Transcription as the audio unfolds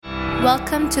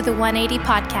Welcome to the 180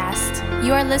 Podcast.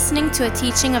 You are listening to a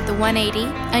teaching of the 180,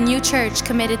 a new church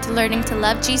committed to learning to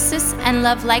love Jesus and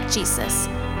love like Jesus.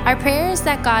 Our prayer is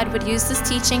that God would use this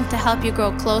teaching to help you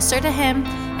grow closer to Him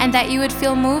and that you would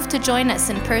feel moved to join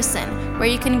us in person, where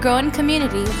you can grow in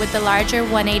community with the larger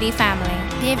 180 family.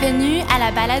 Bienvenue à la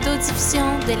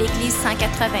balado-diffusion de l'Église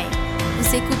 180.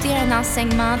 Vous écoutez un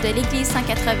enseignement de l'Église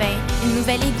 180, une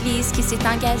nouvelle Église qui s'est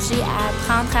engagée à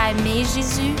apprendre à aimer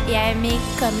Jésus et à aimer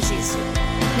comme Jésus.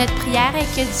 Notre prière est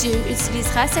que Dieu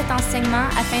utilisera cet enseignement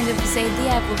afin de vous aider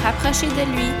à vous rapprocher de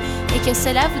lui et que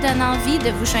cela vous donne envie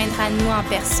de vous joindre à nous en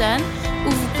personne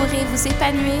où vous pourrez vous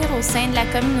épanouir au sein de la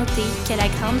communauté qu'est la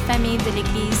grande famille de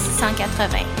l'Église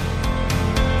 180.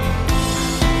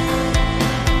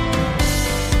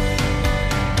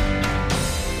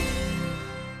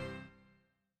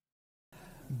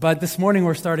 But this morning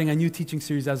we're starting a new teaching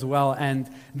series as well, and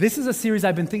this is a series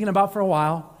I've been thinking about for a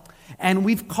while, and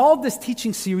we've called this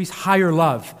teaching series Higher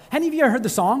Love. Any of you ever heard the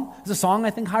song? There's a song, I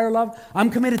think, Higher Love. I'm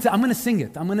going to sing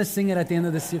it. I'm going to sing it at the end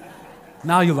of this series.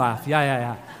 Now you laugh.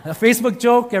 Yeah. A Facebook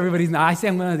joke, everybody's,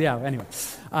 anyway.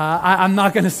 I'm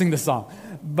not going to sing the song.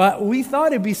 But we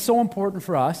thought it'd be so important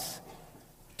for us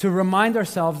to remind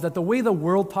ourselves that the way the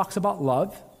world talks about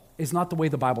love is not the way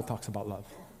the Bible talks about love.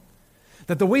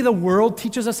 That the way the world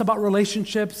teaches us about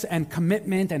relationships and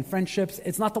commitment and friendships,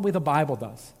 it's not the way the Bible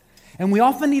does. And we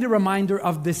often need a reminder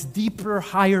of this deeper,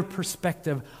 higher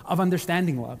perspective of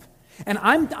understanding love. And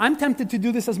I'm tempted to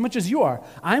do this as much as you are.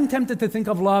 I'm tempted to think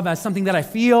of love as something that I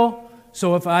feel.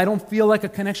 So if I don't feel like a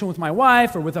connection with my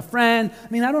wife or with a friend,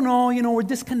 I don't know, we're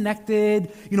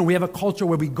disconnected. We have a culture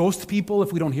where we ghost people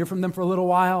if we don't hear from them for a little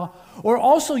while. Or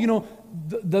also,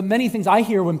 the many things I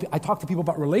hear when I talk to people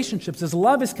about relationships is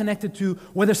love is connected to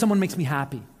whether someone makes me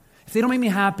happy. If they don't make me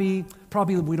happy,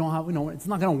 probably we don't have, it's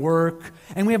not going to work.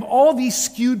 And we have all these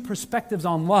skewed perspectives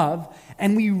on love,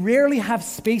 and we rarely have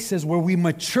spaces where we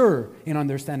mature in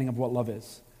understanding of what love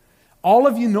is. All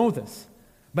of you know this.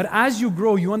 But as you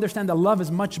grow, you understand that love is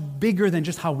much bigger than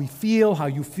just how we feel, how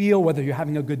you feel, whether you're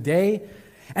having a good day.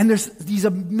 And there's these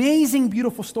amazing,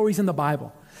 beautiful stories in the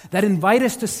Bible that invite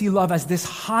us to see love as this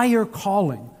higher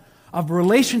calling of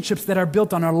relationships that are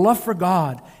built on our love for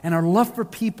God and our love for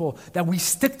people, that we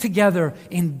stick together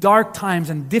in dark times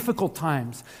and difficult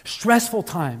times, stressful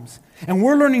times. And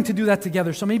we're learning to do that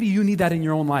together, so maybe you need that in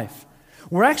your own life.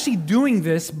 We're actually doing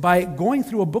this by going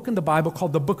through a book in the Bible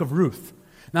called the Book of Ruth.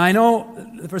 Now, I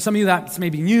know for some of you that's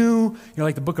maybe new,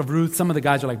 like the Book of Ruth. Some of the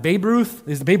guys are like, Babe Ruth?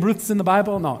 Is the Babe Ruth's in the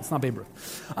Bible? No, it's not Babe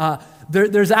Ruth.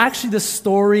 There's actually this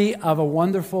story of a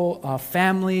wonderful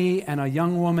family and a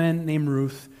young woman named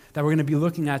Ruth that we're going to be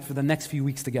looking at for the next few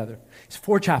weeks together. It's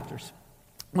 4 chapters.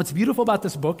 What's beautiful about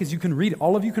this book is you can read it.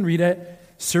 All of you can read it.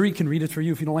 Siri can read it for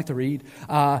you if you don't like to read.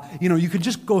 You can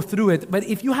just go through it. But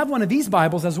if you have one of these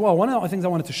Bibles as well, one of the things I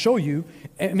wanted to show you,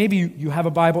 maybe you have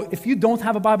a Bible. If you don't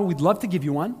have a Bible, we'd love to give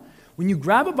you one. When you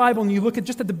grab a Bible and you look at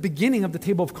just at the beginning of the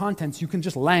table of contents, you can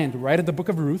just land right at the Book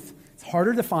of Ruth. It's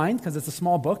harder to find because it's a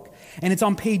small book. And it's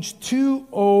on page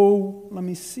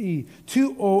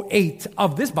 208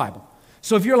 of this Bible.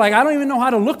 So if you're like, I don't even know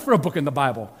how to look for a book in the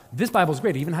Bible, this Bible is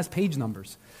great. It even has page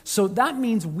numbers. So that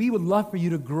means we would love for you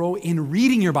to grow in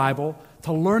reading your Bible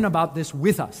to learn about this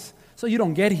with us. So you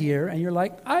don't get here and you're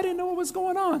like, I didn't know what was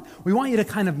going on. We want you to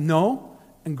kind of know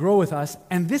and grow with us.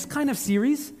 And this kind of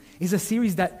series is a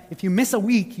series that if you miss a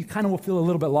week, you kind of will feel a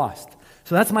little bit lost.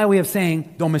 So that's my way of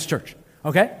saying, don't miss church,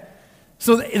 okay?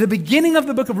 So the beginning of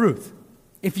the book of Ruth,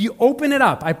 if you open it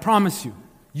up, I promise you,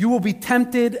 you will be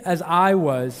tempted as I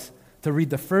was to read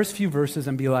the first few verses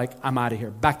and be like, I'm out of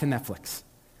here, back to Netflix.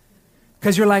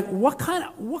 Because you're like, what kind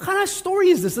of story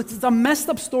is this? It's a messed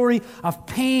up story of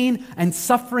pain and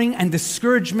suffering and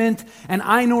discouragement. And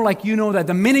I know, like you know, that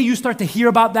the minute you start to hear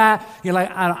about that, you're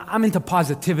like, I'm into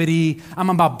positivity.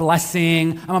 I'm about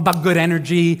blessing. I'm about good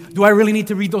energy. Do I really need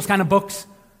to read those kind of books?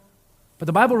 But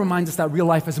the Bible reminds us that real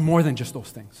life is more than just those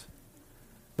things.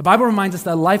 The Bible reminds us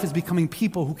that life is becoming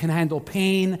people who can handle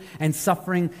pain and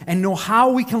suffering and know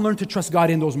how we can learn to trust God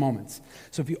in those moments.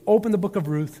 So if you open the book of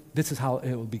Ruth, this is how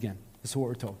it will begin. This is what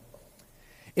we're told.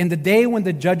 In the day when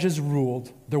the judges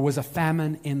ruled, there was a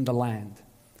famine in the land.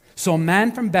 So a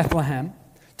man from Bethlehem,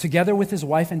 together with his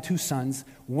wife and 2 sons,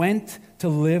 went to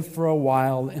live for a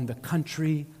while in the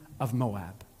country of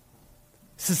Moab.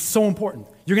 This is so important.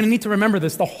 You're going to need to remember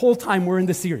this the whole time we're in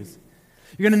this series.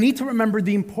 You're going to need to remember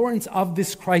the importance of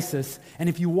this crisis. And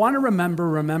if you want to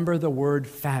remember the word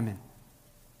famine.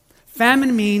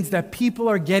 Famine means that people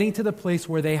are getting to the place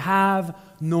where they have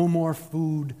no more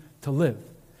food to live.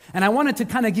 And I wanted to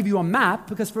kind of give you a map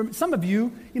because for some of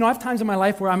you, I have times in my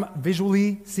life where I'm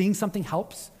visually seeing something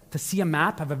helps. to see a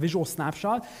map, have a visual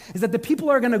snapshot, is that the people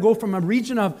are going to go from a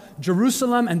region of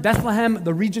Jerusalem and Bethlehem,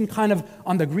 the region kind of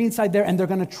on the green side there, and they're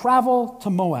going to travel to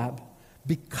Moab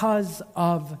because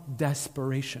of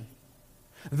desperation.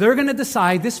 They're going to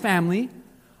decide, this family,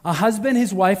 a husband,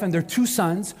 his wife, and their 2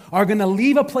 sons, are going to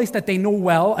leave a place that they know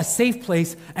well, a safe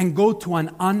place, and go to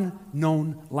an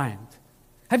unknown land.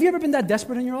 Have you ever been that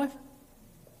desperate in your life?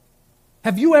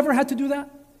 Have you ever had to do that?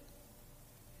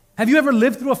 Have you ever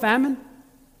lived through a famine?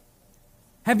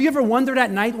 Have you ever wondered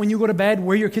at night when you go to bed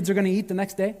where your kids are going to eat the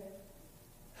next day?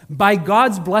 By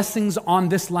God's blessings on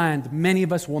this land, many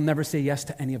of us will never say yes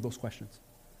to any of those questions.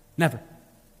 Never.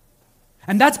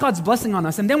 And that's God's blessing on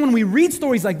us. And then when we read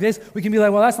stories like this, we can be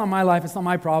like, well, that's not my life, it's not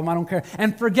my problem, I don't care.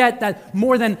 And forget that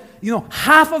more than,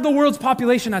 half of the world's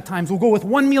population at times will go with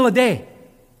 1 meal a day.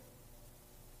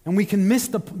 And we can miss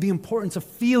the importance of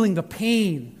feeling the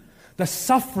pain, the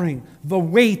suffering, the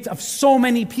weight of so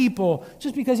many people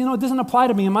just because, it doesn't apply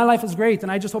to me and my life is great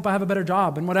and I just hope I have a better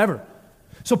job and whatever.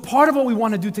 So part of what we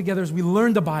want to do together as we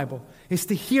learn the Bible is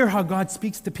to hear how God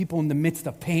speaks to people in the midst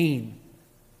of pain.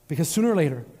 Because sooner or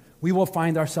later, we will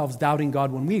find ourselves doubting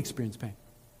God when we experience pain.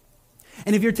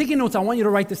 And if you're taking notes, I want you to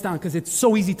write this down because it's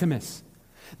so easy to miss.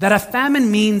 That a famine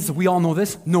means, we all know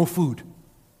this, no food.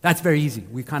 That's very easy.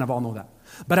 We kind of all know that.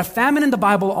 But a famine in the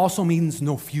Bible also means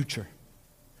no future.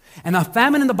 And a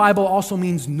famine in the Bible also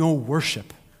means no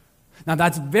worship. Now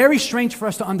that's very strange for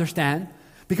us to understand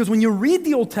because when you read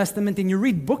the Old Testament and you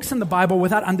read books in the Bible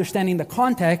without understanding the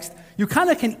context, you kind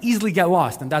of can easily get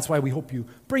lost. And that's why we hope you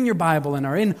bring your Bible and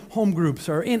are in home groups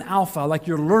or in Alpha like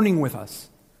you're learning with us.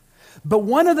 But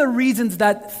one of the reasons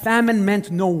that famine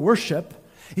meant no worship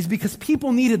is because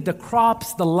people needed the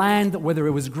crops, the land, whether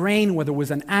it was grain, whether it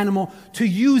was an animal, to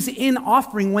use in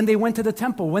offering when they went to the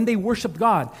temple, when they worshiped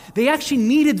God. They actually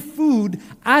needed food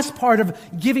as part of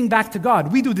giving back to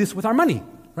God. We do this with our money,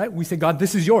 right? We say, God,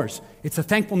 this is yours. It's a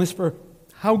thankfulness for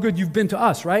how good you've been to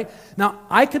us, right? Now,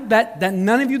 I could bet that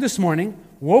none of you this morning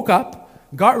woke up,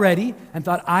 got ready, and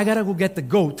thought, I got to go get the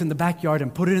goat in the backyard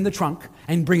and put it in the trunk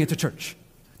and bring it to church.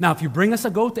 Now, if you bring us a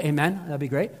goat, amen, that'd be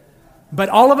great. But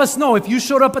all of us know if you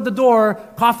showed up at the door,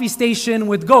 coffee station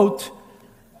with goat,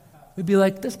 we'd be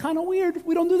like, that's kind of weird.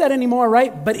 We don't do that anymore,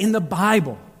 right? But in the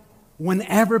Bible,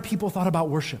 whenever people thought about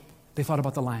worship, they thought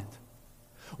about the land.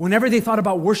 Whenever they thought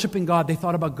about worshiping God, they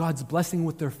thought about God's blessing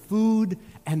with their food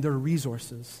and their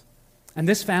resources. And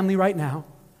this family right now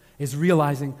is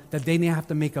realizing that they have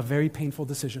to make a very painful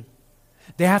decision.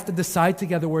 They have to decide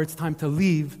together where it's time to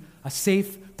leave a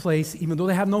safe place, even though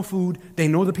they have no food, they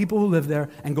know the people who live there,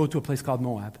 and go to a place called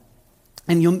Moab.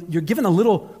 And you're given a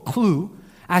little clue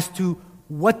as to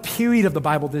what period of the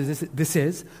Bible this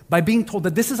is by being told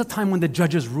that this is a time when the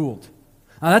judges ruled.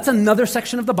 Now that's another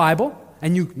section of the Bible,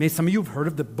 and some of you have heard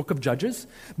of the book of Judges,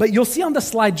 but you'll see on the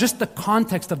slide just the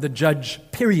context of the judges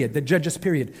period.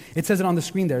 It says it on the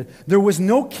screen there. There was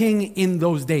no king in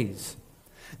those days.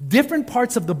 Different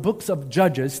parts of the books of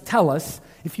Judges tell us,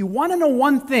 if you want to know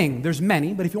one thing, there's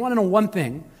many, but if you want to know one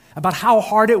thing about how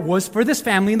hard it was for this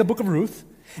family in the book of Ruth,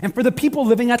 and for the people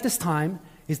living at this time,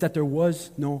 is that there was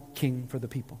no king for the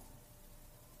people.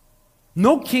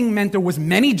 No king meant there was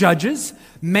many judges,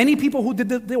 many people who did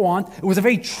what they want. It was a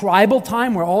very tribal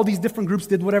time where all these different groups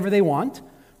did whatever they want,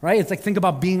 right? It's like, think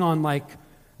about being on like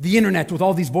the internet with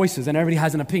all these voices and everybody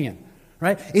has an opinion,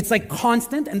 right? It's like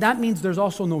constant, and that means there's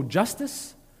also no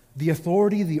justice, the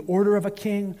authority, the order of a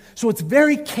king. So it's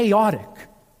very chaotic.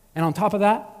 And on top of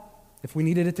that, if we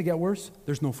needed it to get worse,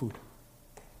 there's no food.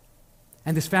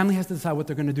 And this family has to decide what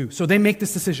they're going to do. So they make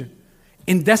this decision.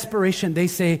 In desperation, they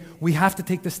say, we have to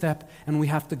take the step and we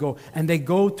have to go. And they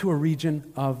go to a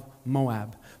region of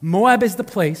Moab. Moab is the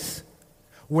place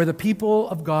where the people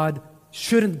of God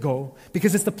shouldn't go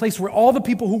because it's the place where all the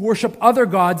people who worship other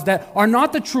gods that are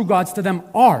not the true gods to them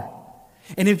are.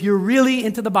 And if you're really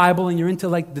into the Bible and you're into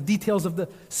like the details of the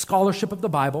scholarship of the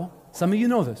Bible, some of you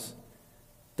know this,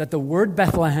 that the word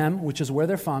Bethlehem, which is where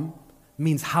they're from,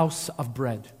 means house of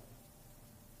bread.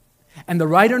 And the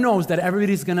writer knows that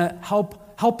everybody's going to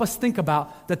help us think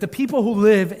about that the people who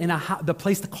live in the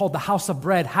place called the house of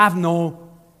bread have no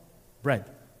bread.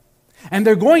 And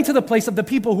they're going to the place of the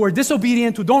people who are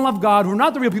disobedient, who don't love God, who are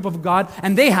not the real people of God,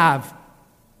 and they have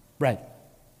bread.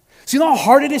 So you know how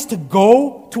hard it is to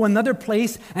go to another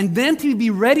place and then to be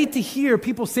ready to hear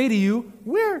people say to you,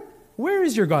 where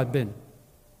is your God been?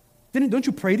 Don't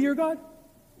you pray to your God?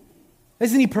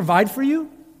 Doesn't He provide for you?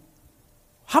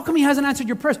 How come He hasn't answered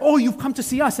your prayers? Oh, you've come to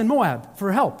see us in Moab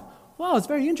for help. Wow, it's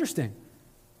very interesting.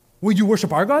 Will you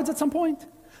worship our gods at some point?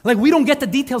 Like, we don't get the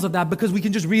details of that because we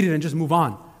can just read it and just move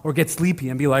on or get sleepy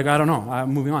and be like, I don't know,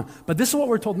 I'm moving on. But this is what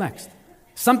we're told next.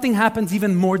 something happens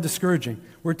even more discouraging.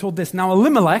 We're told this. Now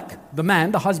Elimelech, the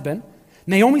man, the husband,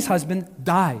 Naomi's husband,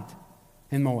 died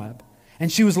in Moab,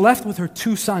 and she was left with her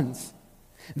 2 sons.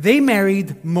 They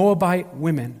married Moabite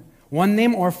women, one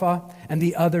named Orpah and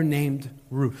the other named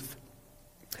Ruth.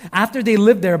 After they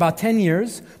lived there about 10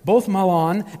 years, both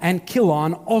Mahlon and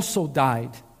Chilion also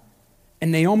died,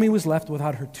 and Naomi was left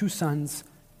without her 2 sons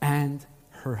and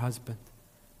her husband.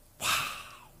 Wow.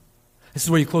 This is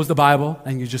where you close the Bible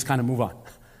and you just kind of move on.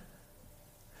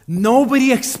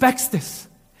 Nobody expects this,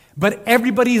 but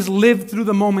everybody has lived through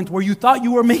the moment where you thought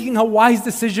you were making a wise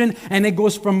decision and it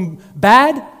goes from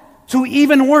bad to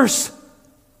even worse.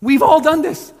 We've all done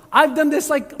this. I've done this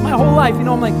like my whole life.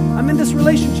 I'm like, I'm in this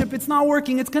relationship. It's not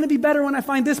working. It's going to be better when I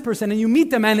find this person. And you meet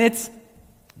them and it's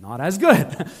not as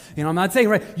good. I'm not saying,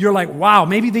 right? You're like, wow,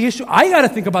 maybe the issue, I got to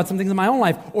think about some things in my own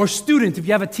life. Or student, if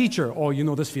you have a teacher, you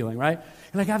know this feeling, right?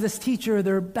 You're like, I have this teacher,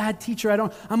 they're a bad teacher.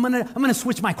 I'm going to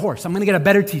switch my course. I'm going to get a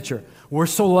better teacher. We're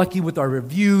so lucky with our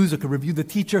reviews. I could review the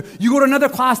teacher. You go to another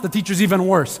class, the teacher's even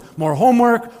worse. More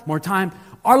homework, more time.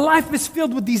 Our life is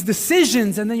filled with these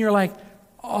decisions, and then you're like,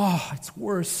 oh, it's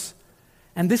worse.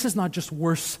 And this is not just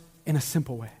worse in a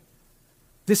simple way.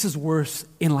 This is worse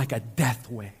in like a death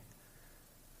way.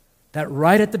 That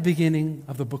right at the beginning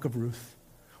of the book of Ruth,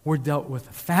 we're dealt with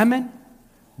famine,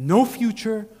 no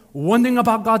future, wondering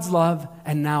about God's love,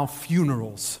 and now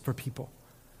funerals for people.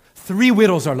 3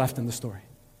 widows are left in the story.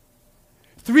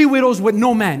 3 widows with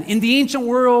no men. In the ancient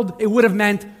world, it would have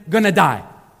meant gonna die.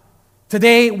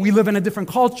 Today, we live in a different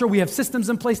culture. We have systems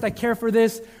in place that care for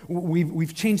this.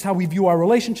 We've changed how we view our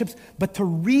relationships. But to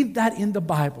read that in the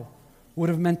Bible would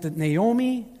have meant that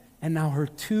Naomi and now her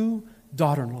 2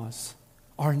 daughter-in-laws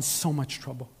are in so much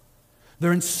trouble.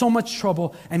 They're in so much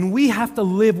trouble, and we have to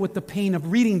live with the pain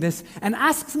of reading this and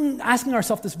asking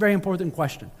ourselves this very important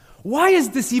question. Why is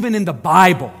this even in the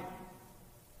Bible?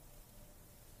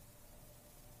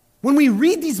 When we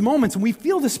read these moments and we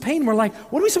feel this pain, we're like,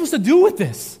 what are we supposed to do with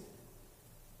this?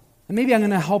 And maybe I'm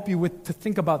going to help you to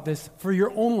think about this for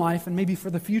your own life and maybe for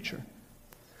the future.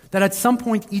 That at some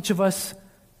point, each of us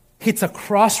hits a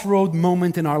crossroad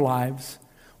moment in our lives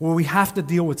where we have to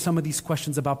deal with some of these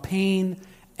questions about pain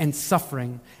and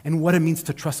suffering and what it means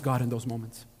to trust God in those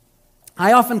moments.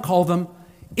 I often call them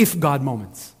if God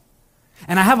moments.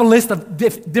 And I have a list of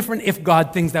different if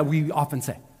God things that we often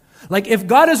say. Like, if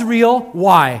God is real,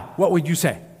 why? What would you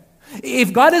say?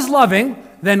 If God is loving,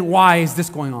 then why is this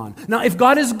going on? Now, if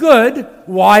God is good,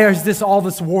 why is all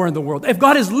this war in the world? If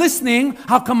God is listening,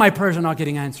 how come my prayers are not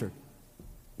getting answered?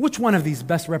 Which one of these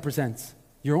best represents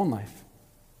your own life?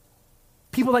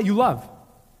 People that you love.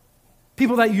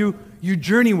 People that you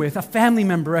journey with, a family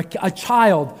member, a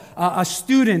child, a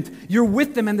student. You're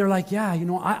with them and they're like, yeah,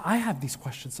 I have these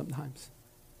questions sometimes.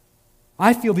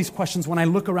 I feel these questions when I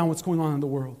look around what's going on in the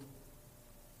world.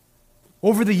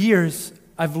 Over the years,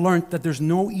 I've learned that there's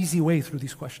no easy way through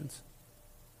these questions.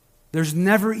 There's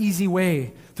never easy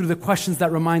way through the questions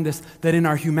that remind us that in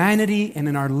our humanity and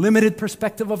in our limited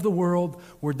perspective of the world,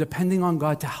 we're depending on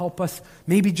God to help us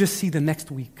maybe just see the next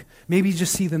week, maybe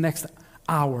just see the next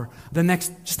hour, the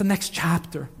next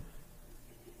chapter.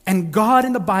 And God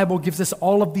in the Bible gives us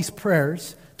all of these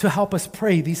prayers to help us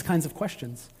pray these kinds of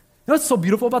questions. You know what's so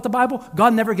beautiful about the Bible?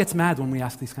 God never gets mad when we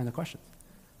ask these kinds of questions.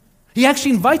 He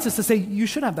actually invites us to say, you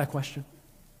should have that question.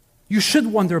 You should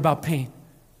wonder about pain.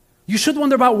 You should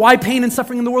wonder about why pain and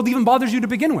suffering in the world even bothers you to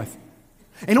begin with.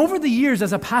 And over the years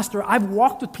as a pastor, I've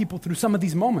walked with people through some of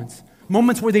these moments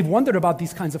where they've wondered about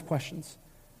these kinds of questions.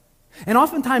 And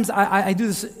oftentimes I do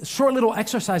this short little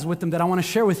exercise with them that I want to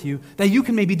share with you that you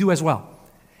can maybe do as well.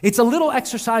 It's a little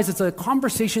exercise, it's a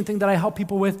conversation thing that I help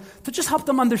people with to just help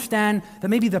them understand that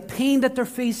maybe the pain that they're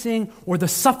facing or the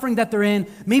suffering that they're in,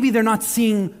 maybe they're not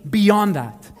seeing beyond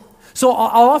that. So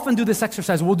I'll often do this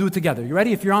exercise. We'll do it together. You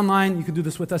ready? If you're online, you can do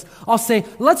this with us. I'll say,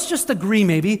 let's just agree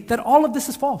maybe that all of this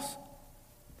is false.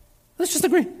 Let's just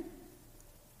agree.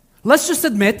 Let's just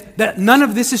admit that none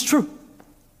of this is true.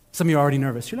 Some of you are already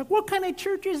nervous. You're like, what kind of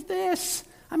church is this?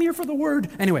 I'm here for the word.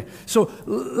 Anyway, so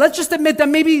let's just admit that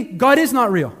maybe God is not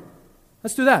real.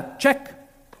 Let's do that. Check.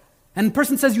 And the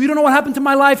person says, you don't know what happened to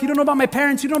my life. You don't know about my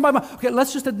parents. You don't know about my... Okay,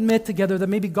 let's just admit together that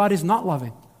maybe God is not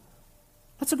loving.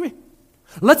 Let's agree.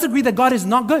 Let's agree that God is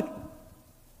not good.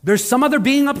 There's some other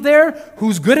being up there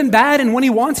who's good and bad, and when he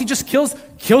wants, he just kills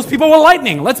people with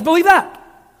lightning. Let's believe that.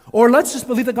 Or let's just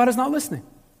believe that God is not listening.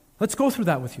 Let's go through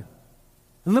that with you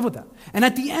and live with that. And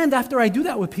at the end, after I do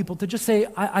that with people, to just say,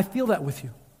 I feel that with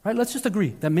you. Right? Let's just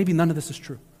agree that maybe none of this is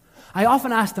true. I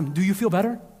often ask them, do you feel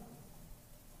better?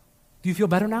 Do you feel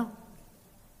better now?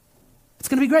 It's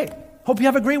going to be great. Hope you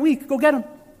have a great week. Go get them.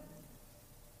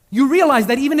 you realize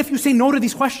that even if you say no to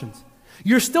these questions,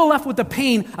 you're still left with the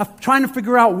pain of trying to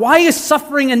figure out, why is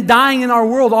suffering and dying in our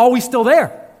world always still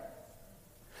there?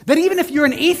 That even if you're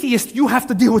an atheist, you have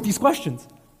to deal with these questions.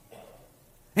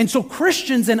 And so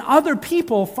Christians and other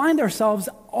people find ourselves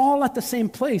all at the same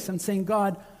place and saying,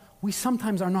 God, we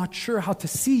sometimes are not sure how to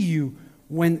see you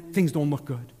when things don't look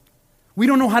good. We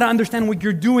don't know how to understand what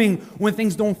you're doing when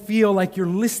things don't feel like you're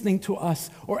listening to us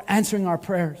or answering our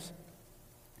prayers.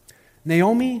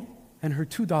 Naomi and her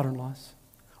 2 daughter-in-laws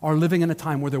are living in a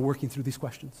time where they're working through these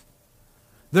questions.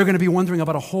 They're going to be wondering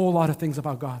about a whole lot of things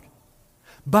about God.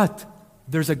 But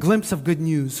there's a glimpse of good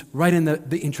news right in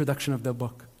the introduction of the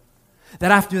book.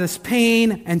 That after this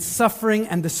pain and suffering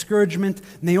and discouragement,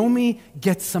 Naomi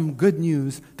gets some good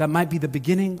news that might be the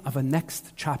beginning of a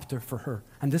next chapter for her.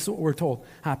 And this is what we're told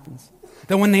happens.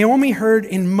 That when Naomi heard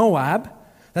in Moab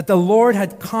that the Lord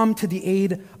had come to the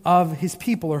aid of his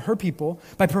people or her people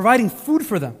by providing food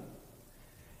for them,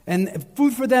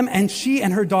 and she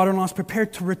and her daughter-in-laws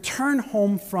prepared to return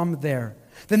home from there.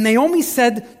 Then Naomi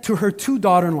said to her 2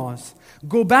 daughter-in-laws,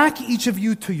 "Go back, each of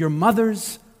you, to your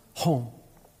mother's home."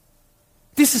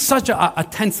 This is such a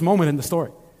tense moment in the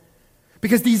story.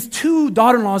 Because these 2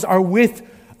 daughter-in-laws are with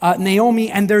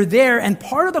Naomi, and they're there, and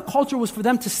part of the culture was for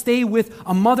them to stay with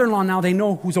a mother-in-law now they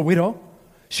know who's a widow.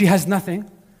 She has nothing.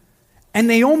 And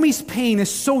Naomi's pain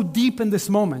is so deep in this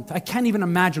moment. I can't even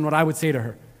imagine what I would say to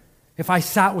her if I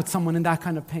sat with someone in that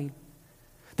kind of pain.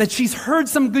 That she's heard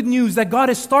some good news, that God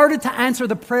has started to answer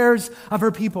the prayers of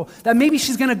her people, that maybe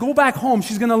she's going to go back home,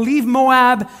 she's going to leave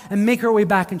Moab and make her way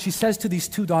back. And she says to these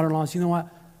 2 daughter-in-laws, "You know what?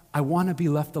 I want to be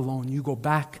left alone. You go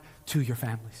back to your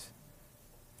families.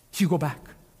 You go back.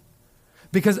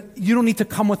 Because you don't need to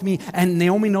come with me." And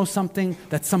Naomi knows something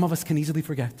that some of us can easily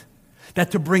forget.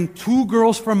 That to bring 2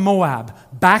 girls from Moab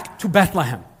back to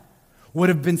Bethlehem would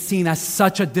have been seen as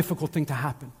such a difficult thing to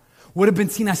happen. Would have been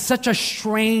seen as such a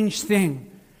strange thing.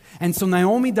 And so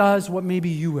Naomi does what maybe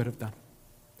you would have done.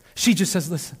 She just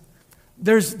says, "Listen,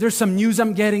 there's some news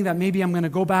I'm getting that maybe I'm going to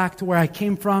go back to where I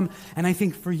came from. And I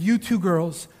think for you 2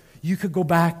 girls, you could go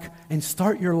back and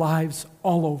start your lives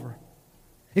all over."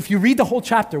 If you read the whole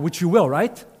chapter, which you will,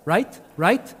 right?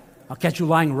 Right? I'll catch you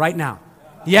lying right now.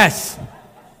 Yes.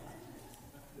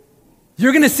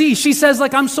 You're going to see, she says,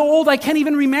 like, "I'm so old, I can't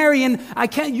even remarry, and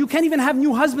you can't even have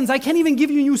new husbands. I can't even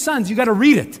give you new sons." You got to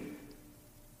read it.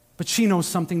 But she knows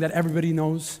something that everybody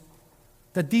knows,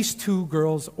 that these 2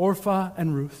 girls, Orpah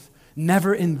and Ruth,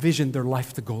 never envisioned their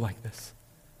life to go like this.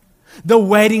 The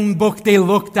wedding book they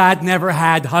looked at never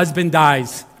had husband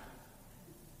dies.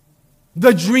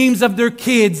 The dreams of their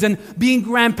kids and being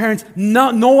grandparents,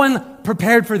 no one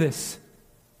prepared for this.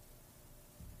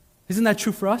 Isn't that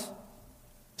true for us?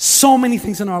 So many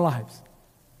things in our lives,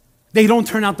 they don't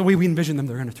turn out the way we envision them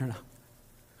they're going to turn out.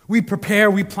 We prepare,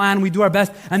 we plan, we do our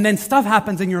best, and then stuff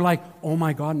happens and you're like, "Oh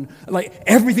my God," like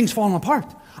everything's falling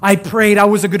apart. I prayed, I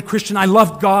was a good Christian, I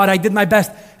loved God, I did my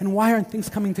best, and why aren't things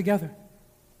coming together?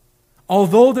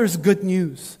 Although there's good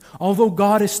news, although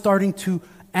God is starting to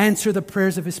answer the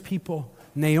prayers of his people,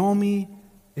 Naomi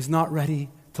is not ready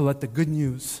to let the good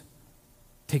news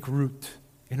take root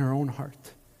in her own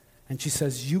heart. And she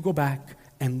says, "You go back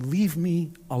and leave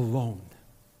me alone.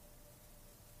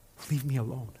 Leave me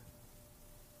alone."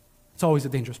 It's always a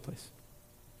dangerous place.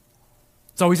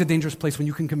 It's always a dangerous place when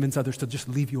you can convince others to just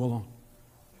leave you alone.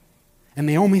 And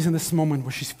Naomi's in this moment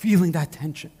where she's feeling that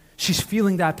tension. She's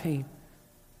feeling that pain.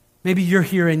 Maybe you're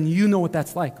here and you know what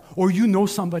that's like. Or you know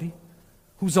somebody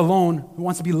who's alone, who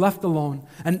wants to be left alone.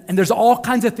 And there's all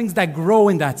kinds of things that grow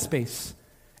in that space.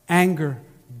 Anger,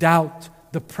 doubt,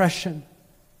 depression.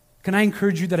 Can I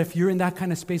encourage you that if you're in that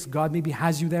kind of space, God maybe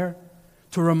has you there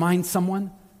to remind someone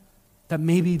that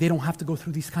maybe they don't have to go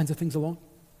through these kinds of things alone?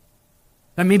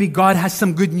 That maybe God has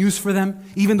some good news for them,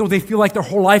 even though they feel like their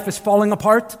whole life is falling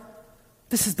apart?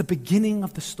 This is the beginning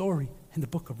of the story in the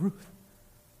book of Ruth.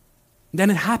 And then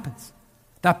it happens.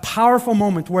 That powerful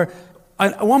moment where,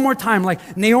 one more time,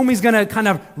 like Naomi's going to kind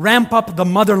of ramp up the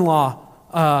mother-in-law,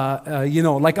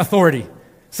 like authority.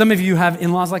 Some of you have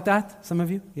in-laws like that. Some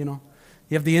of you, you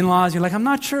have the in-laws. You're like, "I'm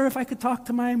not sure if I could talk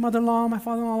to my mother-in-law, my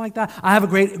father-in-law like that." I have a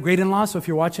great in-law, so if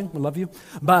you're watching, I love you.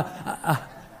 But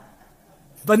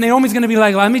Naomi's going to be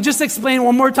like, "Let me just explain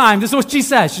one more time." This is what she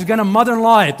says. She's going to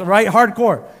mother-in-law it, right?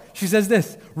 Hardcore. She says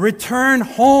this, "Return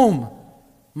home,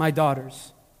 my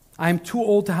daughters. I am too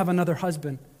old to have another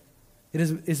husband. It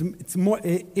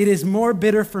is more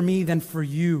bitter for me than for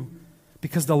you,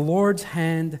 because the Lord's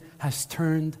hand has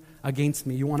turned against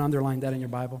me." You want to underline that in your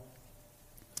Bible.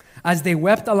 As they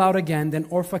wept aloud again, then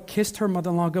Orpah kissed her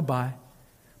mother-in-law goodbye,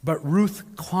 but Ruth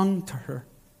clung to her.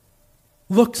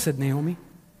 "Look," said Naomi,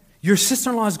 Your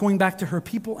sister-in-law is going back to her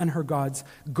people and her gods.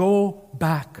 Go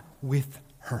back with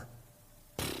her.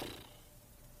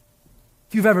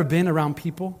 If you've ever been around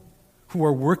people who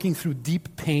are working through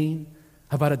deep pain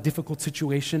about a difficult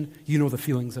situation, you know the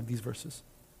feelings of these verses.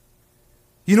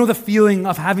 You know the feeling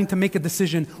of having to make a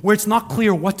decision where it's not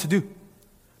clear what to do.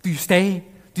 Do you stay?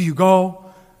 Do you go?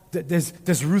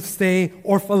 Does Ruth stay?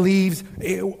 Orpha leaves?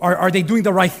 Are they doing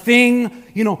the right thing?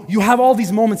 You know, you have all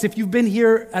these moments. If you've been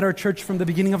here at our church from the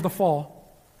beginning of the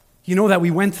fall, you know that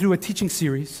we went through a teaching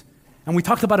series and we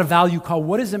talked about a value called,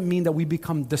 what does it mean that we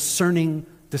become discerning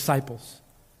disciples?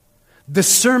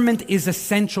 Discernment is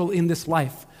essential in this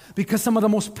life because some of the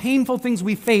most painful things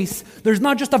we face, there's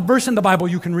not just a verse in the Bible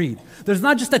you can read. There's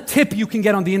not just a tip you can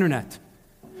get on the internet.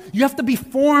 You have to be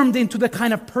formed into the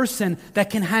kind of person that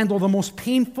can handle the most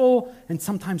painful and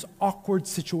sometimes awkward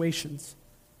situations.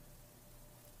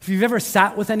 If you've ever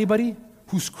sat with anybody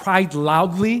who's cried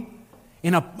loudly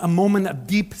in a moment of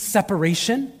deep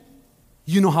separation,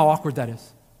 you know how awkward that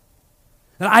is.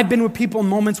 And I've been with people in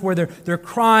moments where they're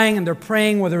crying and they're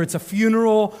praying, whether it's a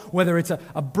funeral, whether it's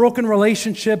a broken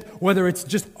relationship, whether it's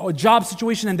just a job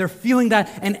situation, and they're feeling that,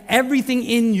 and everything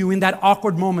in you in that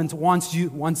awkward moment wants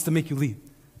to make you leave.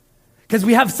 Because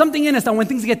we have something in us that when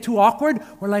things get too awkward,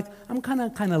 we're like, I'm kind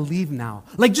of leave now.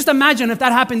 Like, just imagine if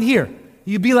that happened here.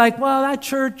 You'd be like, well, that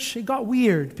church, it got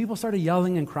weird. People started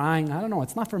yelling and crying. I don't know,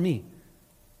 it's not for me.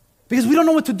 Because we don't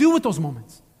know what to do with those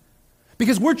moments.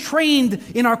 Because we're trained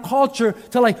in our culture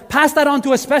to like pass that on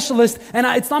to a specialist, and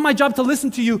it's not my job to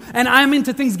listen to you, and I'm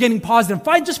into things getting positive.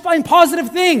 Just find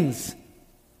positive things.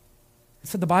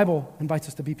 Instead, the Bible invites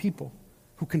us to be people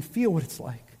who can feel what it's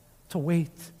like to wait,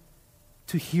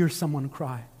 to hear someone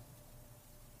cry.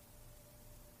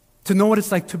 To know what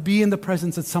it's like to be in the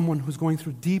presence of someone who's going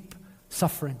through deep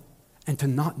suffering and to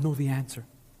not know the answer.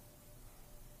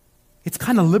 It's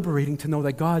kind of liberating to know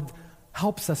that God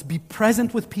helps us be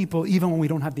present with people even when we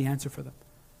don't have the answer for them.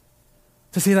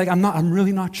 To say like, I'm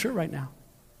really not sure right now.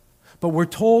 But we're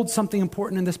told something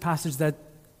important in this passage that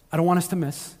I don't want us to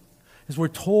miss, is we're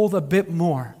told a bit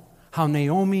more how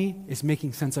Naomi is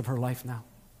making sense of her life now.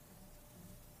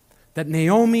 That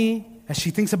Naomi, as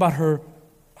she thinks about her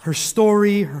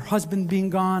story, her husband being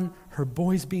gone, her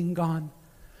boys being gone,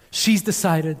 she's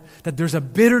decided that there's a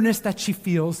bitterness that she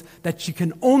feels that she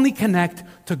can only connect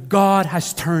to God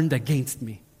has turned against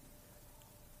me.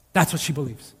 That's what she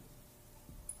believes.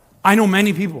 I know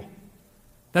many people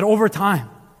that over time,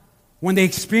 when they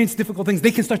experience difficult things,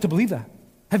 they can start to believe that.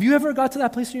 Have you ever got to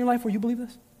that place in your life where you believe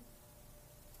this?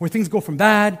 Where things go from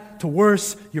bad to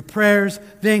worse, your prayers,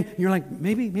 and you're like,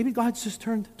 maybe God's just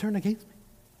turned against me.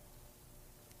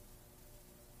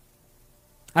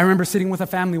 I remember sitting with a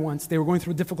family once. They were going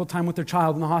through a difficult time with their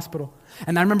child in the hospital.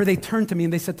 And I remember they turned to me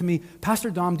and they said to me,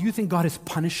 Pastor Dom, do you think God is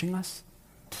punishing us?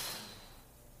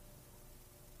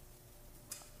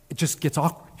 It just gets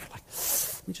awkward. You're like,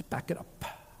 let me just back it up.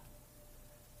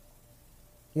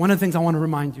 One of the things I want to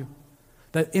remind you,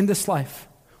 that in this life,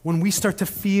 when we start to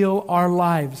feel our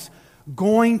lives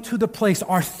going to the place,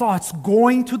 our thoughts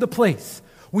going to the place,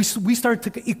 we start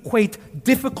to equate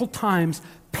difficult times,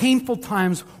 painful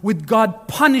times with God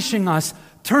punishing us,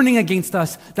 turning against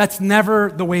us. That's never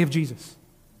the way of Jesus.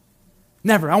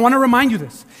 Never. I want to remind you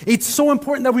this. It's so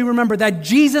important that we remember that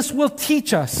Jesus will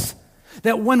teach us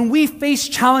that when we face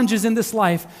challenges in this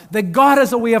life, that God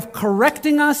has a way of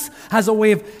correcting us, has a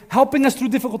way of helping us through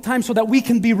difficult times so that we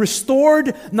can be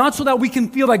restored, not so that we can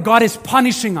feel like God is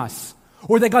punishing us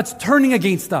or that God's turning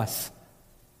against us.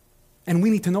 And we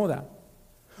need to know that.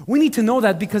 We need to know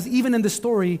that because even in the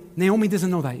story, Naomi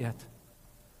doesn't know that yet.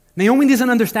 Naomi doesn't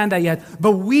understand that yet.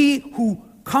 But we who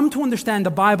come to understand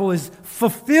the Bible is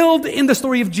fulfilled in the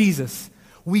story of Jesus.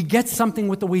 We get something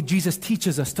with the way Jesus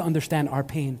teaches us to understand our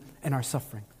pain and our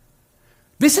suffering.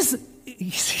 This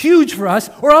is huge for us,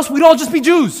 or else we'd all just be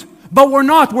Jews. But we're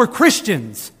not. We're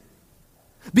Christians.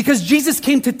 Because Jesus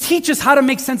came to teach us how to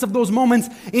make sense of those moments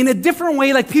in a different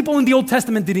way like people in the Old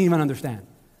Testament didn't even understand.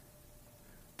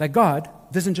 That God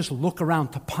doesn't just look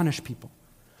around to punish people.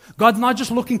 God's not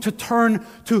just looking to turn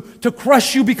to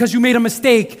crush you because you made a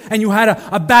mistake and you had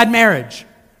a bad marriage.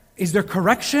 Is there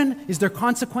correction? Is there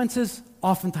consequences?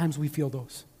 Oftentimes we feel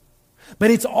those. But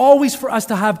it's always for us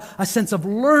to have a sense of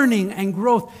learning and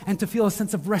growth and to feel a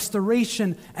sense of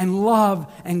restoration and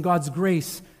love and God's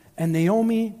grace. And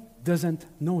Naomi doesn't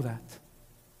know that.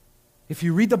 If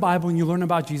you read the Bible and you learn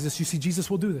about Jesus, you see Jesus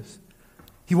will do this.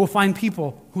 He will find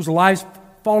people whose lives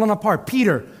fallen apart.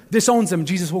 Peter disowns him.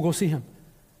 Jesus will go see him.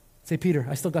 Say, Peter,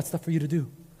 I still got stuff for you to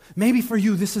do. Maybe for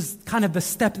you, this is kind of the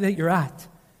step that you're at.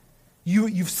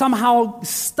 You've somehow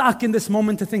stuck in this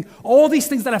moment to think all these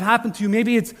things that have happened to you,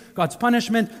 maybe it's God's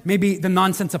punishment, maybe the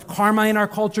nonsense of karma in our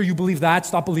culture, you believe that,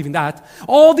 stop believing that.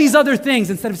 All these other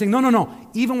things, instead of saying, no,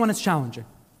 even when it's challenging,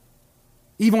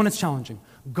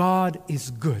 God is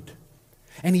good.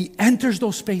 And He enters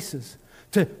those spaces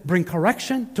to bring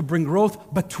correction, to bring growth,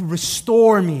 but to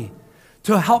restore me,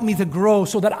 to help me to grow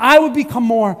so that I would become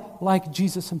more like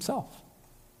Jesus Himself.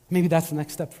 Maybe that's the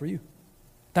next step for you.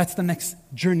 That's the next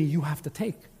journey you have to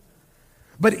take.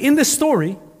 But in this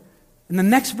story, in the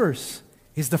next verse,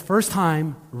 is the first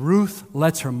time Ruth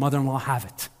lets her mother-in-law have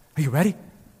it. Are you ready?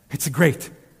 It's great.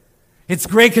 It's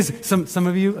great because some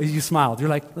of you smiled. You're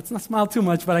like, let's not smile too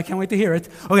much, but I can't wait to hear it.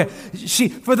 Okay,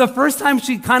 for the first time,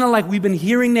 she kind of like, we've been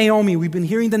hearing Naomi, we've been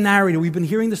hearing the narrator, we've been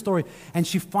hearing the story, and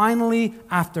she finally,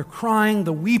 after crying,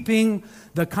 the weeping,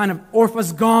 the kind of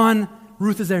Orpha's gone,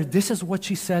 Ruth is there. This is what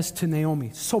she says to Naomi.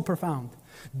 So profound.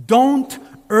 Don't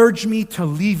urge me to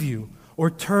leave you or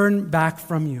turn back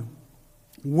from you.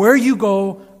 Where you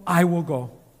go, I will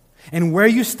go. And where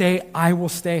you stay, I will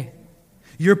stay.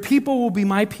 Your people will be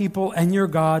my people and your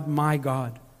God, my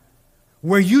God.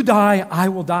 Where you die, I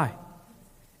will die.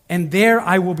 And there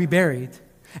I will be buried.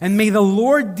 And may the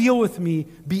Lord deal with me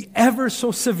be ever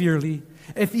so severely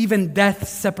if even death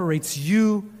separates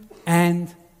you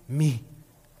and me.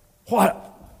 What?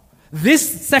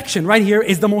 This section right here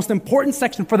is the most important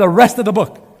section for the rest of the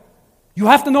book. You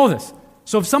have to know this.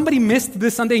 So if somebody missed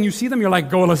this Sunday and you see them, you're like,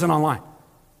 go listen online.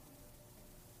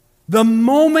 The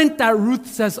moment that Ruth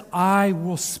says, I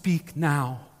will speak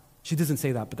now. She doesn't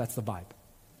say that, but that's the vibe.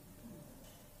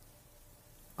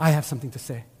 I have something to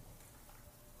say.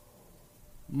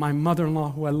 My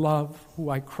mother-in-law, who I love, who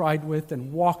I cried with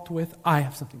and walked with, I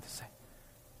have something to say.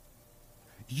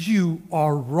 You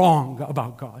are wrong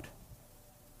about God.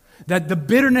 That the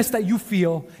bitterness that you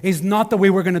feel is not the way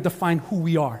we're going to define who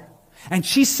we are. And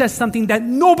she says something that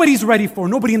nobody's ready for.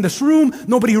 Nobody in this room,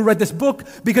 nobody who read this book.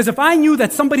 Because if I knew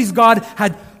that somebody's God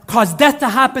had caused death to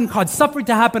happen, caused suffering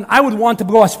to happen, I would want to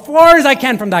go as far as I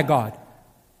can from that God.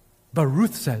 But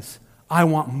Ruth says, I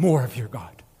want more of your God.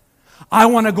 I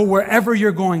want to go wherever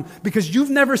you're going because you've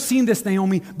never seen this,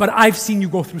 Naomi, but I've seen you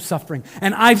go through suffering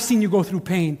and I've seen you go through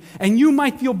pain. And you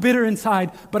might feel bitter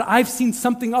inside, but I've seen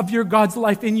something of your God's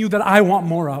life in you that I want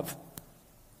more of.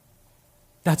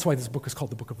 That's why this book is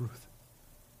called the Book of Ruth.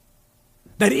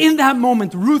 That in that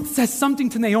moment, Ruth says something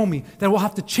to Naomi that will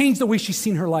have to change the way she's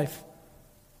seen her life.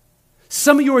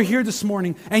 Some of you are here this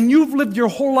morning and you've lived your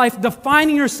whole life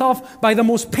defining yourself by the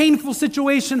most painful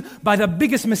situation, by the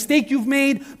biggest mistake you've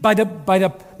made, by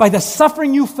the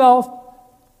suffering you felt.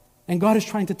 And God is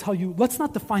trying to tell you, let's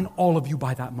not define all of you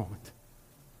by that moment.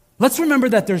 Let's remember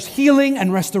that there's healing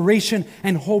and restoration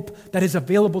and hope that is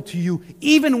available to you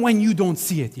even when you don't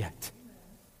see it yet.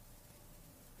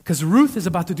 Because Ruth is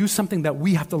about to do something that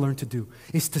we have to learn to do,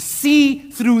 is to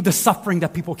see through the suffering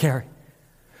that people carry.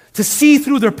 To see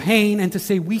through their pain and to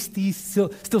say, we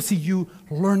still see you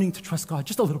learning to trust God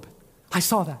just a little bit. I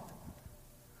saw that.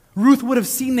 Ruth would have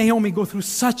seen Naomi go through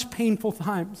such painful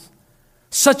times,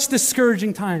 such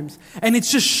discouraging times. And it's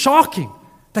just shocking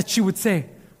that she would say,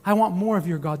 I want more of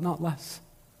your God, not less.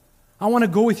 I want to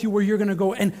go with you where you're going to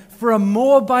go. And for a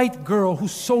Moabite girl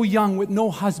who's so young with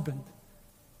no husband,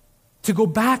 to go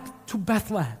back to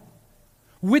Bethlehem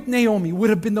with Naomi would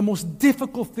have been the most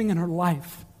difficult thing in her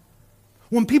life.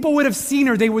 When people would have seen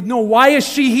her, they would know, why is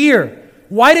she here?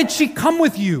 Why did she come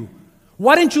with you?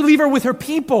 Why didn't you leave her with her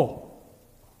people?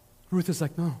 Ruth is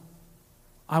like, no,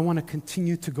 I want to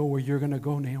continue to go where you're going to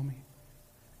go, Naomi.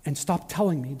 And stop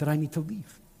telling me that I need to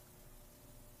leave.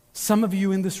 Some of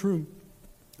you in this room,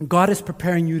 God is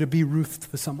preparing you to be Ruth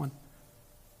for someone.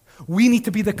 We need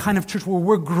to be the kind of church where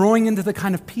we're growing into the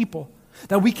kind of people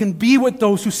that we can be with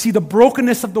those who see the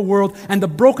brokenness of the world and the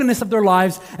brokenness of their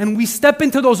lives, and we step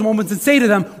into those moments and say to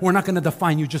them, we're not going to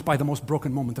define you just by the most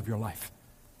broken moment of your life.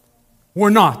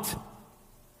 We're not.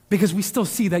 Because we still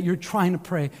see that you're trying to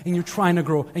pray and you're trying to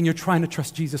grow and you're trying to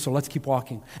trust Jesus, so let's keep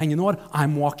walking. And you know what?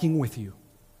 I'm walking with you.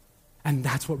 And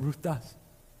that's what Ruth does.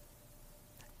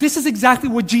 This is exactly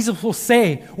what Jesus will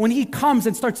say when He comes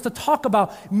and starts to talk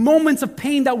about moments of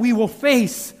pain that we will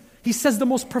face. He says the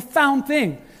most profound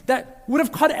thing that would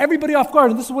have caught everybody off guard.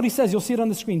 And this is what He says. You'll see it on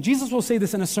the screen. Jesus will say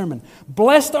this in a sermon.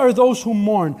 Blessed are those who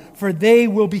mourn, for they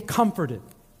will be comforted.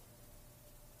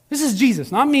 This is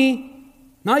Jesus, not me,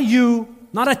 not you,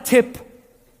 not a tip.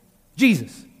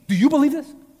 Jesus. Do you believe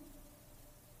this?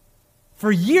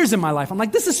 For years in my life, I'm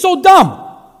like, this is so dumb.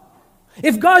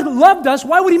 If God loved us,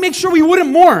 why would He make sure we wouldn't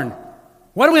mourn?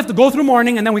 Why do we have to go through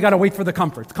mourning and then we got to wait for the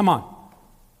comfort? Come on.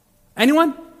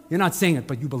 Anyone? You're not saying it,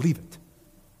 but you believe it.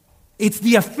 It's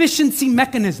the efficiency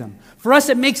mechanism. For us,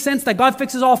 it makes sense that God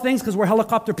fixes all things because we're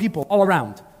helicopter people all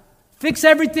around. Fix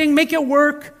everything, make it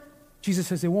work. Jesus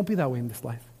says it won't be that way in this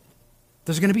life.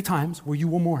 There's going to be times where you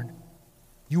will mourn.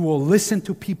 You will listen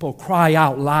to people cry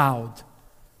out loud.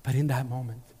 But in that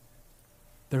moment,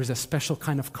 there is a special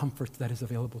kind of comfort that is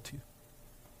available to you.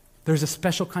 There's a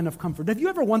special kind of comfort. Have you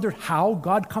ever wondered how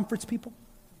God comforts people?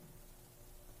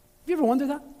 Have you ever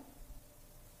wondered that?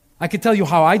 I could tell you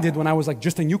how I did when I was like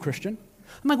just a new Christian.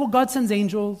 I'm like, well, God sends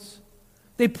angels.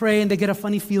 They pray and they get a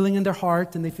funny feeling in their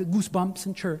heart and they feel goosebumps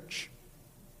in church.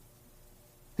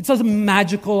 It's such a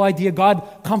magical idea. God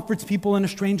comforts people in a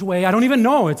strange way. I don't even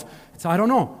know. It's I don't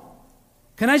know.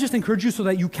 Can I just encourage you so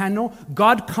that you can know?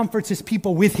 God comforts His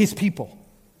people with His people.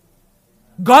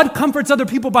 God comforts other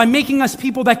people by making us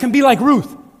people that can be like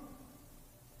Ruth.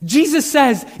 Jesus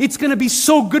says, it's going to be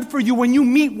so good for you when you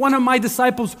meet one of my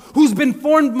disciples who's been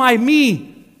formed by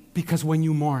me. Because when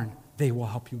you mourn, they will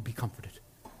help you be comforted.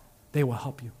 They will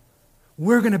help you.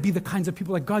 We're going to be the kinds of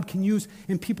people that God can use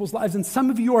in people's lives. And some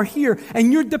of you are here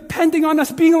and you're depending on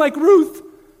us being like Ruth.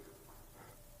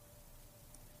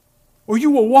 Or you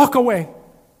will walk away.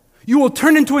 You will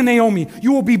turn into a Naomi.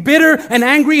 You will be bitter and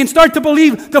angry and start to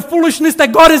believe the foolishness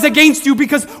that God is against you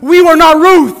because we were not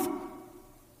Ruth.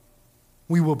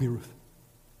 We will be Ruth.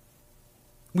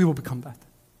 We will become that.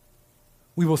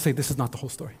 We will say this is not the whole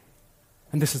story.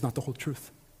 And this is not the whole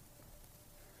truth.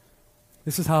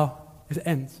 This is how it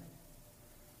ends.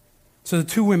 So the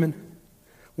two women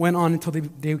went on until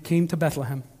they came to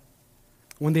Bethlehem.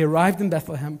 When they arrived in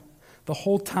Bethlehem, the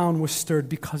whole town was stirred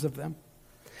because of them.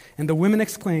 And the women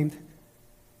exclaimed,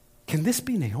 can this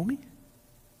be Naomi?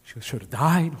 She should have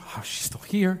died. How is she still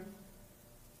here?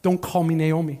 Don't call me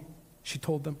Naomi, she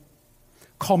told them.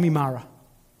 Call me Mara,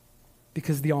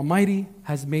 because the Almighty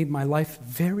has made my life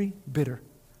very bitter.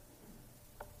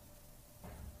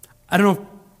 I don't know if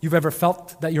you've ever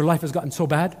felt that your life has gotten so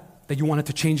bad that you wanted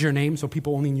to change your name so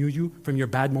people only knew you from your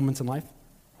bad moments in life.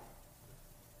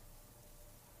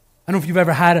 I don't know if you've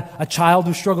ever had a child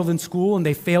who struggled in school and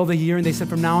they failed a year and they said,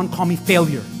 from now on, call me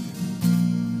failure.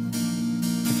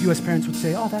 If you as parents would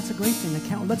say, oh, that's a great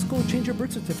thing. Let's go change your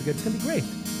birth certificate. It's going to be great.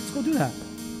 Let's go do that.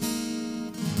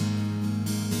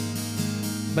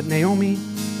 But Naomi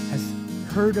has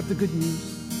heard of the good news.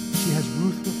 She has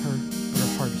Ruth with her, but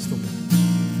her heart is still bitter.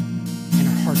 And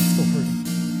her heart is still hurting.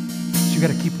 So you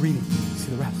got to keep reading to see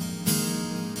the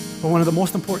rest. But one of the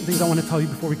most important things I want to tell you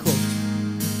before we close,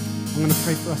 I'm going to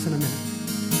pray for us in a minute,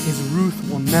 is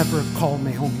Ruth will never call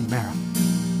Naomi Mara.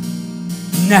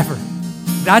 Never.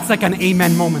 That's like an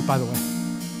amen moment, by the way.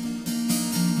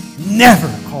 Never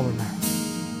call her Mara.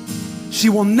 She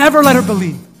will never let her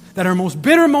believe that her most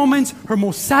bitter moments, her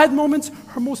most sad moments,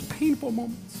 her most painful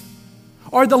moments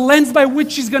are the lens by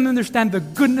which she's going to understand the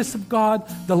goodness of God,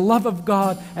 the love of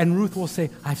God, and Ruth will say,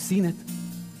 I've seen it.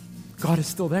 God is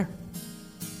still there.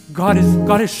 God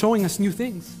is showing us new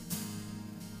things.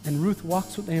 And Ruth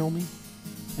walks with Naomi,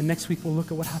 and next week we'll look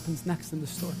at what happens next in the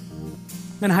story.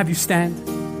 I'm going to have you stand,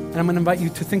 and I'm going to invite you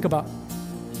to think about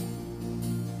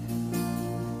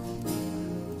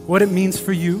what it means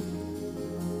for you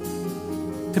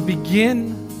to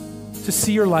begin to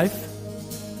see your life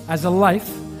as a life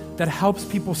that helps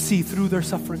people see through their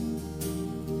suffering.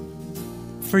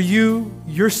 For you,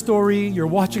 your story, you're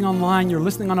watching online, you're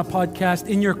listening on a podcast,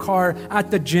 in your car,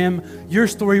 at the gym, your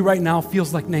story right now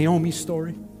feels like Naomi's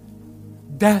story.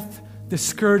 Death,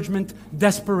 discouragement,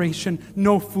 desperation,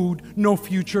 no food, no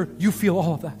future. You feel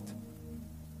all of that.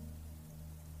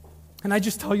 And I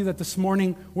just tell you that this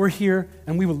morning we're here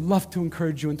and we would love to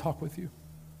encourage you and talk with you.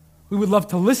 We would love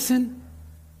to listen.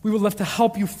 We would love to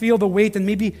help you feel the weight and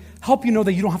maybe help you know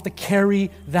that you don't have to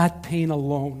carry that pain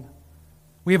alone.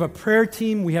 We have a prayer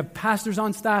team. We have pastors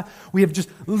on staff. We have just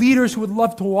leaders who would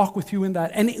love to walk with you in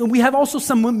that. And we have also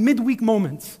some midweek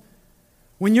moments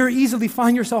when you're easily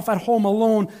find yourself at home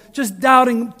alone, just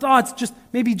doubting thoughts, just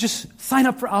sign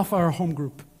up for Alpha, our home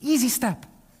group. Easy step.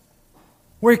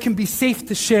 Where it can be safe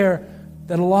to share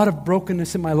that a lot of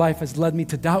brokenness in my life has led me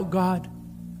to doubt God,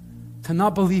 to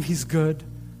not believe He's good.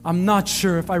 I'm not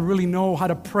sure if I really know how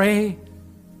to pray.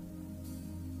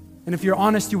 And if you're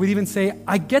honest, you would even say,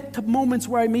 I get to moments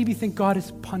where I maybe think God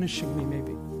is punishing me,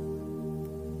 maybe.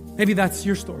 Maybe that's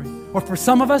your story. Or for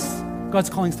some of us,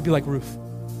 God's calling us to be like Ruth.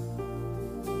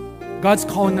 God's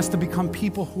calling us to become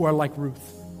people who are like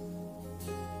Ruth.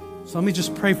 So let me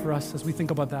just pray for us as we think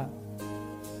about that.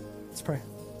 Let's pray.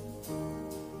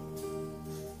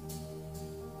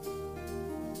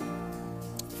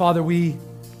 Father, we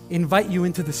invite you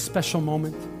into this special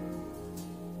moment.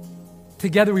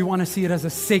 Together we want to see it as a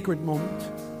sacred moment.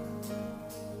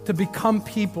 To become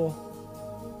people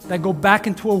that go back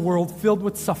into a world filled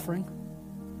with suffering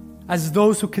as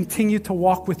those who continue to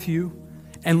walk with you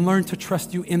and learn to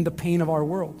trust you in the pain of our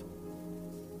world.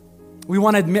 We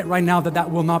want to admit right now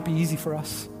that will not be easy for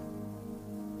us.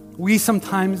 We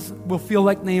sometimes will feel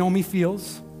like Naomi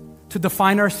feels, to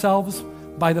define ourselves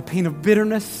by the pain of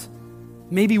bitterness,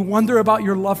 maybe wonder about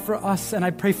your love for us. And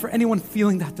I pray for anyone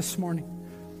feeling that this morning,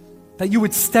 that you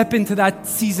would step into that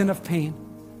season of pain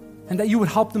and that you would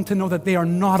help them to know that they are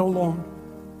not alone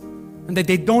and that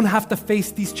they don't have to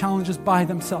face these challenges by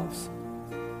themselves.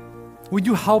 Would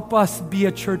you help us be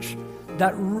a church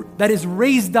that is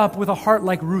raised up with a heart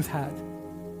like Ruth had,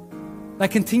 that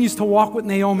continues to walk with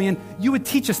Naomi, and you would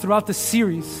teach us throughout this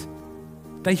series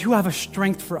that you have a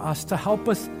strength for us to help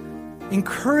us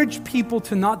encourage people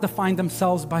to not define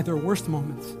themselves by their worst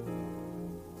moments.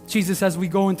 Jesus, as we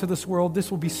go into this world,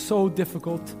 this will be so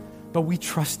difficult, but we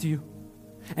trust you.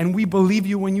 And we believe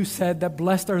you when you said that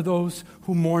blessed are those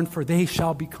who mourn, for they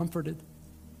shall be comforted.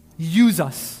 Use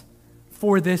us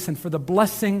for this and for the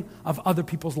blessing of other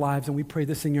people's lives, and we pray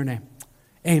this in your name.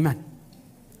 Amen.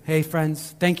 Hey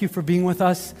friends, thank you for being with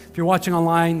us. If you're watching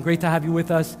online, great to have you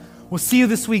with us. We'll see you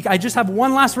this week. I just have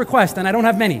one last request, and I don't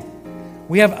have many.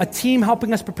 We have a team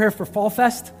helping us prepare for Fall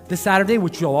Fest this Saturday,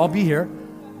 which you'll all be here,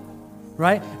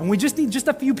 right? And we just need just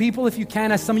a few people, if you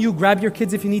can, as some of you grab your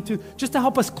kids if you need to, just to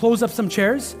help us close up some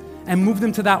chairs and move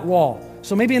them to that wall.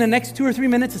 So maybe in the next 2 or 3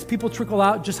 minutes, as people trickle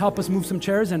out, just help us move some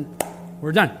chairs, and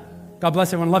we're done. God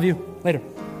bless everyone. Love you. Later.